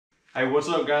Hey, what's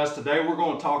up guys? Today we're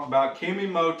going to talk about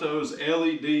KemiMoto's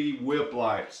LED whip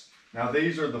lights. Now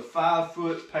these are the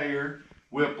 5-foot pair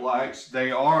whip lights.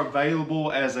 They are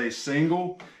available as a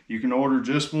single. You can order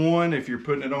just one if you're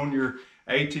putting it on your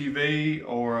ATV,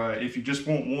 or if you just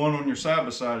want one on your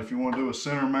side-by-side, if you want to do a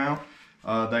center mount,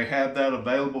 they have that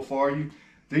available for you.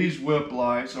 These whip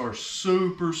lights are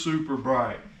super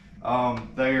bright.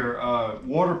 They are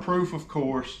waterproof, of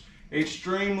course.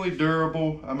 Extremely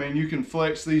durable. I mean, you can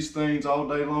flex these things all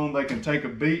day long. They can take a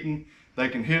beating. They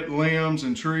can hit limbs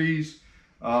and trees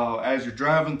as you're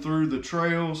driving through the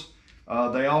trails.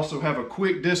 They also have a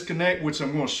quick disconnect, which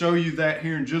I'm going to show you that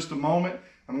here in just a moment.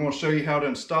 I'm going to show you how to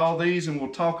install these, and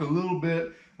we'll talk a little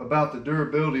bit about the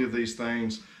durability of these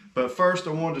things. But first,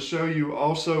 I wanted to show you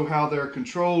also how they're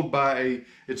controlled by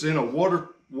it's in a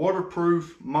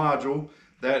waterproof module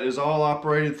that is all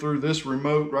operated through this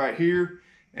remote right here.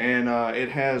 And it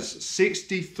has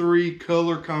 63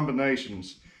 color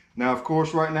combinations. Now, of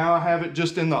course, right now I have it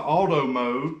just in the auto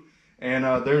mode, and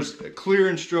there's clear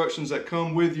instructions that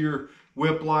come with your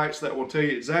whip lights that will tell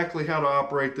you exactly how to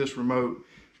operate this remote.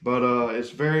 But it's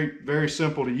very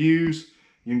simple to use.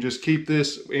 You can just keep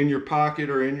this in your pocket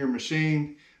or in your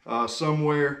machine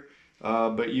somewhere,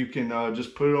 but you can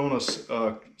just put it on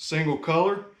a single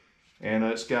color, and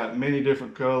it's got many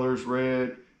different colors: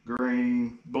 red,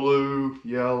 green, blue,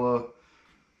 yellow,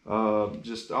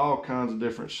 just all kinds of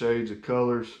different shades of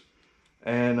colors.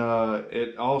 And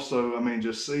it also, I mean,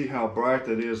 just see how bright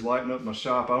that is, lighting up my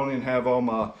shop. I don't even have all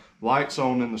my lights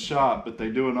on in the shop, but they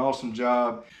do an awesome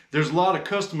job. There's a lot of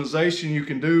customization you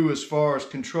can do as far as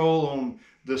control on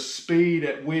the speed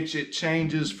at which it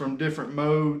changes from different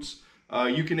modes.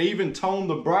 You can even tone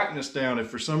the brightness down if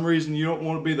for some reason you don't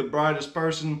want to be the brightest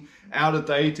person out at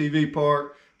the ATV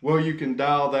park. Well, you can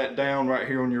dial that down right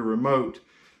here on your remote.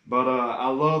 But I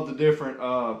love the different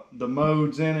the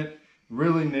modes in it.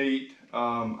 Really neat.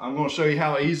 I'm going to show you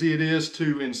how easy it is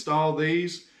to install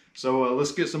these. So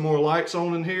let's get some more lights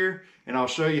on in here, and I'll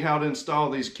show you how to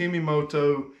install these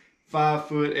KemiMoto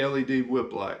 5-foot LED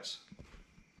whip lights.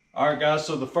 Alright guys,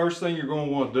 so the first thing you're going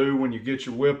to want to do when you get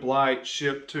your whip light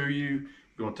shipped to you, you're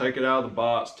going to take it out of the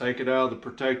box, take it out of the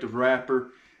protective wrapper,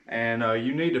 and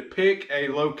you need to pick a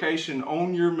location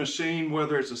on your machine,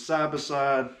 whether it's a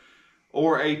side-by-side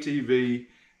or ATV,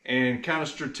 and kind of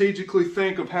strategically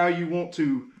think of how you want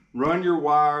to run your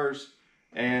wires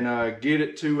and get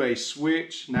it to a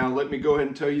switch. Now let me go ahead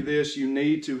and tell you this: you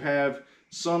need to have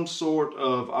some sort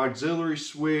of auxiliary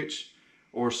switch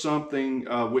or something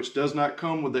which does not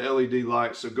come with the LED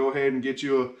light. So go ahead and get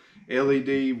you a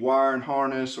LED wiring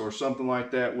harness or something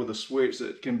like that with a switch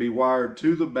that can be wired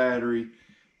to the battery,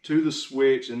 to the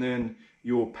switch, and then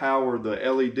you will power the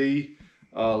LED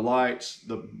lights,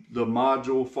 the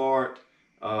module for it,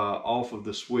 off of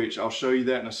the switch. I'll show you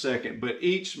that in a second. But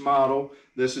each model,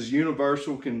 this is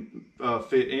universal, can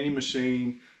fit any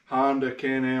machine: Honda,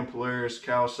 Can-Am, Polaris,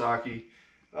 Kawasaki,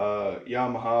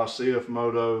 Yamaha,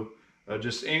 CFMOTO,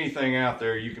 just anything out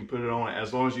there you can put it on it,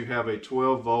 as long as you have a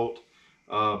 12-volt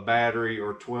battery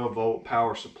or 12-volt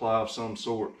power supply of some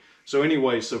sort. So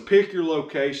anyway, so pick your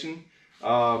location.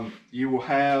 You will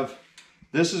have,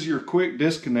 this is your quick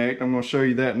disconnect. I'm going to show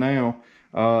you that now.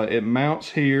 It mounts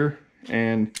here,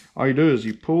 and all you do is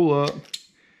you pull up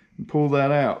and pull that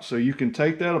out. So you can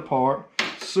take that apart.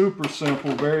 Super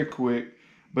simple, very quick.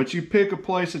 But you pick a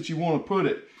place that you want to put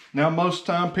it. Now most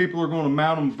time people are going to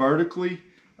mount them vertically.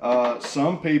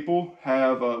 Some people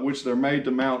have, which they're made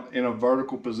to mount in a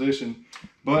vertical position.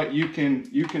 But you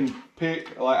can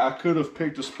pick, like I could have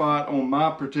picked a spot on my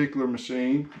particular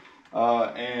machine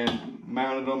and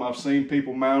mounted them. I've seen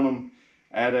people mount them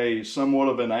at a somewhat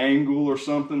of an angle or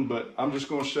something, but I'm just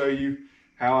going to show you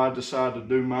how I decided to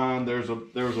do mine. There's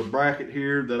a bracket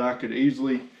here that I could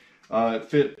easily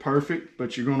fit perfect,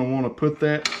 but you're going to want to put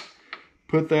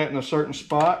that in a certain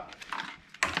spot.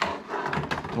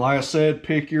 Like I said,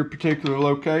 pick your particular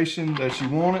location that you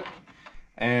want it,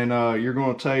 and you're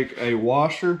going to take a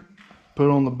washer, put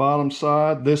on the bottom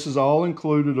side. This is all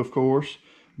included, of course,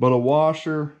 but a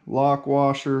washer, lock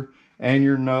washer, and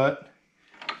your nut.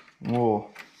 We'll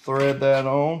thread that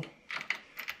on.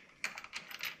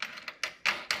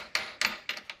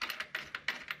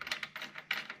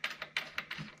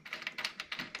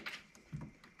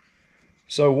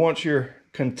 So once you're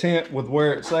content with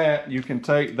where it's at, you can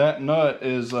take that nut,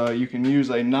 you can use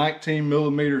a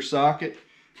 19mm socket,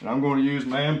 and I'm going to use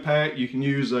my impact. You can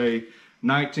use a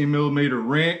 19mm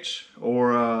wrench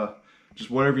or just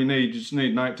whatever you need. You just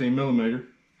need 19mm.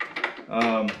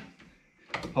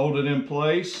 Hold it in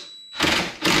place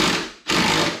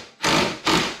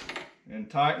and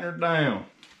tighten her down.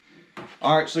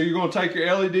 All right, so you're gonna take your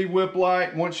LED whip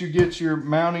light. Once you get your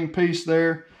mounting piece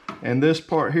there, and this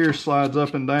part here slides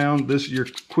up and down, this is your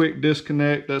quick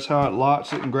disconnect. That's how it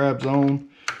locks it and grabs on.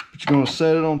 But you're gonna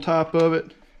set it on top of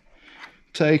it,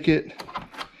 take it,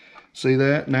 see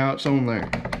that? Now it's on there.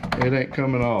 It ain't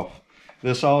coming off.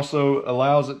 This also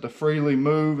allows it to freely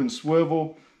move and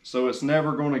swivel, so it's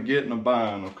never gonna get in a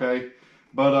bind, okay?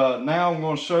 But now I'm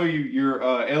gonna show you your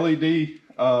LED,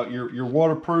 your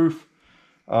waterproof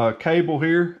cable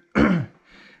here.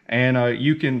 And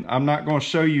I'm not going to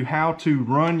show you how to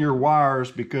run your wires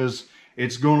because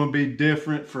it's going to be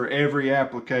different for every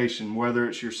application, whether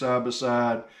it's your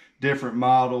side-by-side, different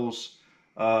models,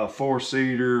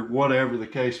 four-seater, whatever the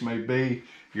case may be.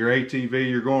 Your ATV,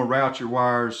 you're going to route your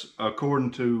wires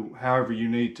according to however you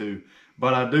need to.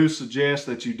 But I do suggest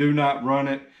that you do not run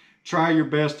it. Try your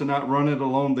best to not run it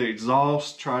along the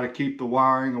exhaust. Try to keep the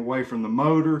wiring away from the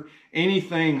motor,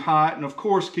 anything hot, and of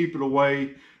course keep it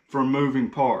away from moving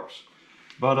parts.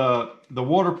 But the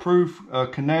waterproof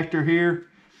connector here,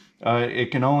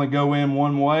 it can only go in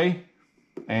one way,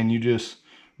 and you just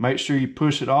make sure you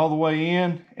push it all the way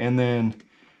in and then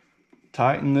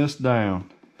tighten this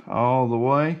down all the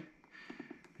way.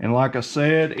 And like I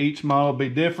said, each model will be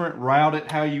different. Route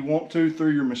it how you want to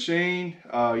through your machine.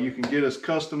 You can get as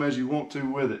custom as you want to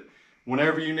with it.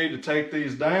 Whenever you need to take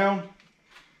these down,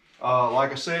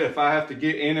 like I said, if I have to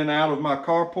get in and out of my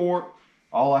carport,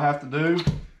 all I have to do,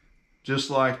 just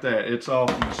like that, it's off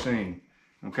the machine.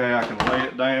 Okay, I can lay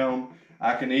it down.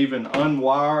 I can even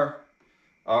unwire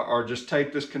or just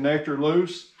take this connector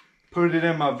loose, put it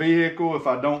in my vehicle if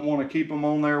I don't want to keep them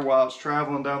on there while it's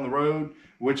traveling down the road,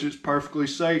 which is perfectly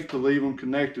safe to leave them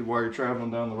connected while you're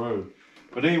traveling down the road.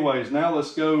 But anyways, now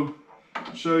let's go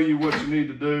show you what you need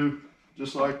to do.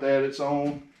 Just like that, it's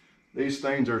on. These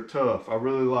things are tough. I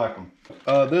really like them.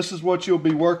 This is what you'll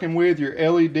be working with, your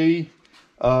LED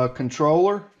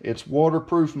controller. It's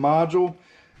waterproof module.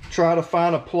 Try to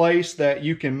find a place that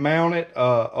you can mount it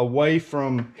away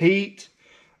from heat.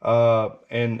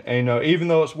 And even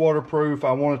though it's waterproof,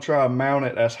 I want to try to mount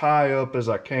it as high up as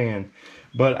I can.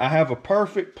 But I have a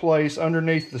perfect place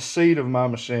underneath the seat of my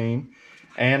machine,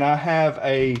 and I have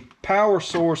a power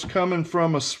source coming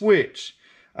from a switch.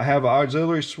 I have an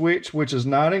auxiliary switch, which is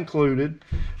not included,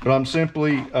 but I'm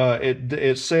simply,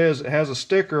 it says, it has a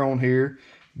sticker on here,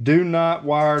 do not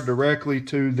wire directly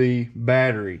to the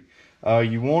battery.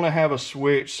 You want to have a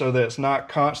switch so that it's not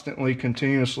constantly,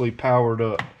 continuously powered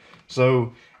up.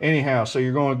 So anyhow, so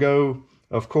you're going to go,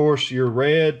 of course, your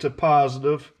red to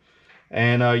positive,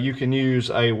 and you can use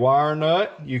a wire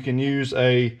nut, you can use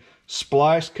a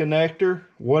splice connector,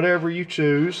 whatever you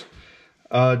choose.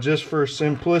 Just for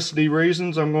simplicity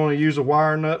reasons, I'm going to use a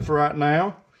wire nut for right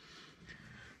now.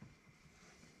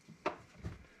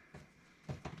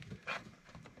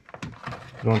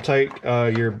 You're going to take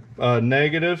your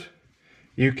negative.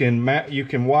 You can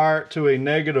wire it to a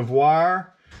negative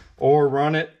wire, or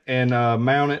run it and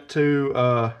mount it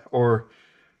to, or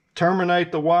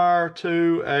terminate the wire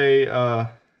to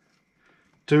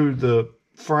the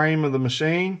frame of the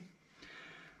machine.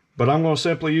 But I'm going to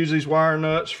simply use these wire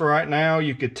nuts for right now.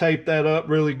 You could tape that up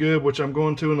really good, which I'm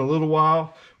going to in a little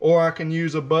while, or I can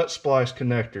use a butt splice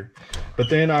connector. But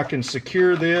then I can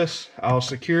secure this. I'll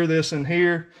secure this in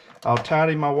here. I'll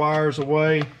tidy my wires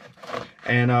away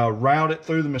and route it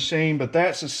through the machine. But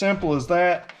that's as simple as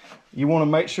that. You want to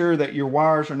make sure that your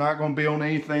wires are not going to be on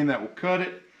anything that will cut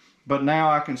it. But now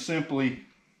I can simply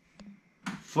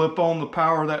flip on the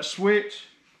power of that switch,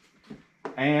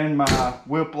 and my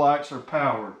whip lights are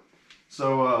powered.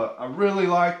 So I really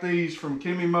like these from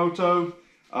KemiMoto.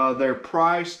 They're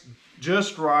priced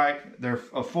just right. They're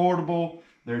affordable.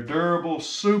 They're durable,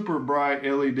 super bright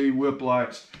LED whip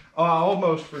lights. Oh, I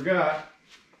almost forgot.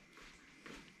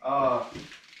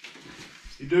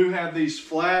 You do have these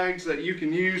flags that you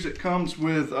can use. It comes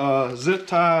with zip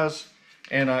ties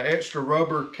and extra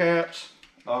rubber caps.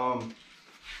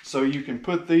 So you can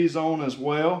put these on as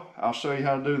well. I'll show you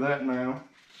how to do that now.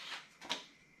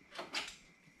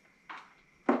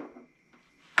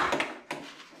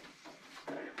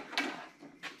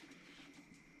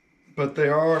 But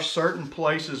there are certain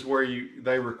places where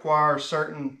they require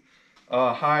certain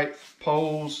height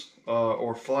poles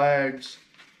or flags,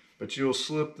 but you'll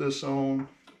slip this on.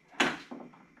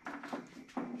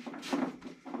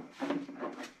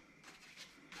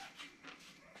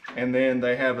 And then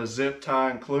they have a zip tie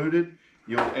included.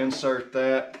 You'll insert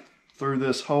that through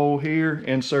this hole here,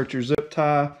 insert your zip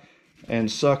tie, and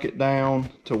suck it down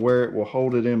to where it will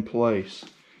hold it in place.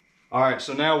 All right,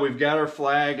 so now we've got our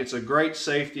flag. It's a great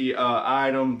safety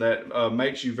item that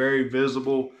makes you very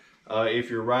visible if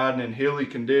you're riding in hilly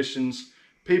conditions.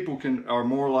 people are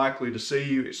more likely to see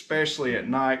you, especially at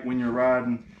night when you're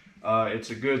riding. It's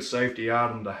a good safety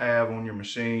item to have on your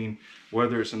machine,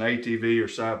 whether it's an ATV or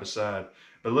side-by-side.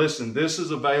 But listen, this is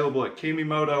available at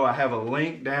KemiMoto. I have a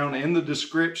link down in the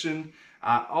description.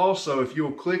 I also, if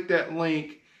you'll click that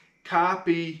link,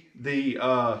 copy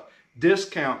the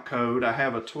discount code. I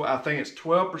have I think it's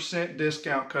 12%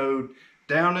 discount code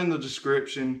down in the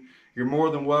description. You're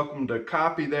more than welcome to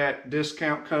copy that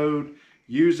discount code.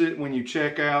 Use it when you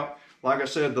check out. Like I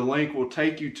said, the link will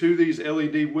take you to these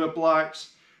LED whip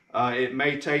lights. It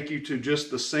may take you to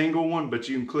just the single one, but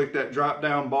you can click that drop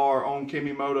down bar on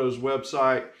KemiMoto's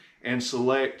website and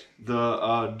select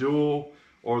the dual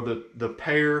or the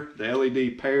pair, the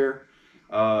LED pair,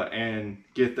 and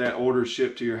get that order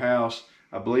shipped to your house.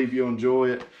 I believe you'll enjoy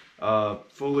it.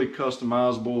 Fully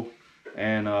customizable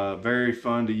and very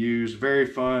fun to use, very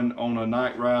fun on a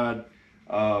night ride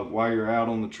while you're out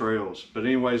on the trails. But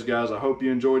anyways, guys, I hope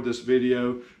you enjoyed this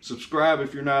video. Subscribe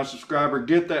if you're not a subscriber.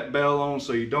 Get that bell on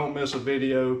so you don't miss a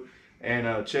video,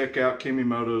 and check out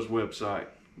KemiMoto's website.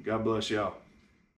 God bless y'all.